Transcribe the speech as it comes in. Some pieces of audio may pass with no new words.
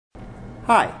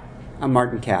Hi, I'm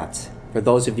Martin Katz. For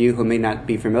those of you who may not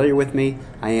be familiar with me,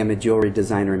 I am a jewelry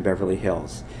designer in Beverly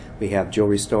Hills. We have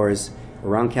jewelry stores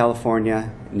around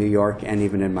California, New York, and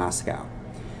even in Moscow.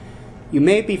 You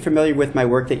may be familiar with my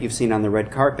work that you've seen on the red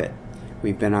carpet.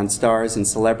 We've been on stars and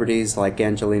celebrities like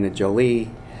Angelina Jolie,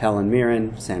 Helen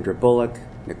Mirren, Sandra Bullock,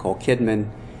 Nicole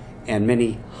Kidman, and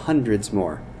many hundreds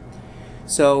more.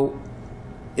 So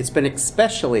it's been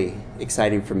especially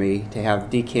exciting for me to have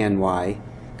DKNY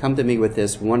come to me with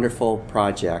this wonderful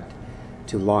project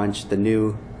to launch the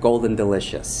new Golden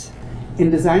Delicious. In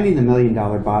designing the $1 million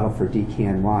bottle for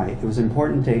DKNY, it was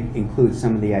important to include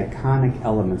some of the iconic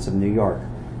elements of New York,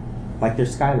 like their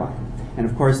skyline, and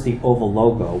of course the oval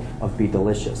logo of Be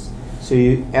Delicious. So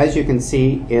as you can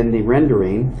see in the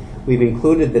rendering, we've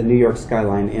included the New York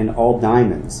skyline in all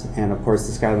diamonds, and of course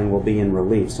the skyline will be in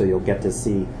relief, so you'll get to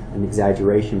see an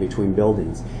exaggeration between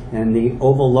buildings. And the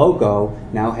oval logo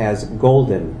now has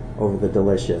golden over the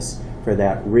delicious for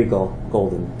that regal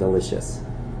Golden Delicious.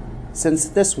 Since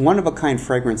this one-of-a-kind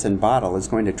fragrance and bottle is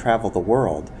going to travel the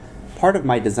world, part of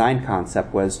my design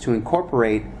concept was to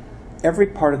incorporate every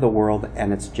part of the world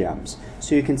and its gems.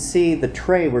 So you can see the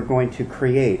tray we're going to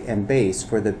create and base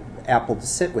for the apple to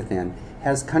sit within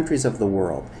has countries of the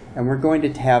world. And we're going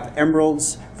to have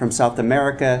emeralds from South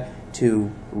America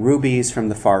to rubies from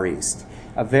the Far East.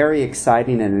 A very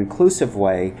exciting and inclusive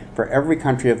way for every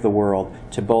country of the world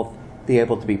to both be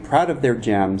able to be proud of their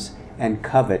gems and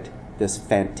covet this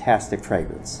fantastic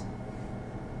fragrance.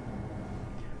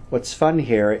 What's fun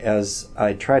here as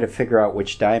I try to figure out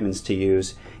which diamonds to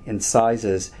use in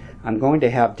sizes, I'm going to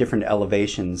have different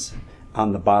elevations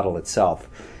on the bottle itself.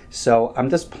 So I'm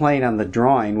just playing on the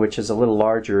drawing, which is a little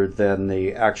larger than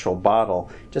the actual bottle,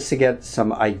 just to get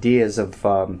some ideas of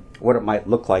what it might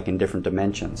look like in different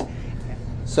dimensions.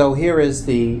 So here is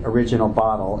the original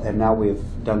bottle, and now we've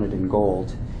done it in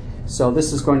gold. So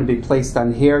this is going to be placed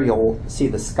on here. You'll see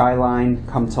the skyline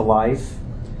come to life.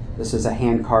 This is a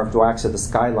hand-carved wax of the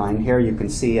skyline. Here you can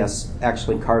see us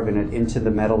actually carving it into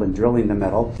the metal and drilling the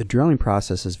metal. The drilling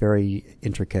process is very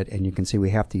intricate, and you can see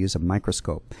we have to use a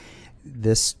microscope.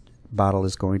 This bottle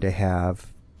is going to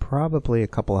have probably a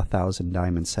couple of thousand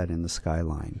diamonds set in the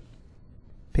skyline.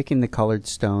 Picking the colored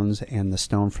stones and the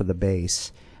stone for the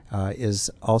base is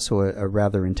also a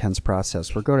rather intense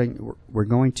process. We're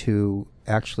going to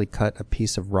actually cut a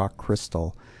piece of rock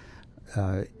crystal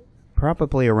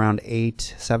probably around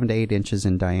 7 to 8 inches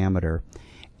in diameter,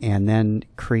 and then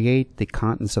create the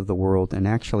continents of the world and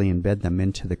actually embed them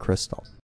into the crystal.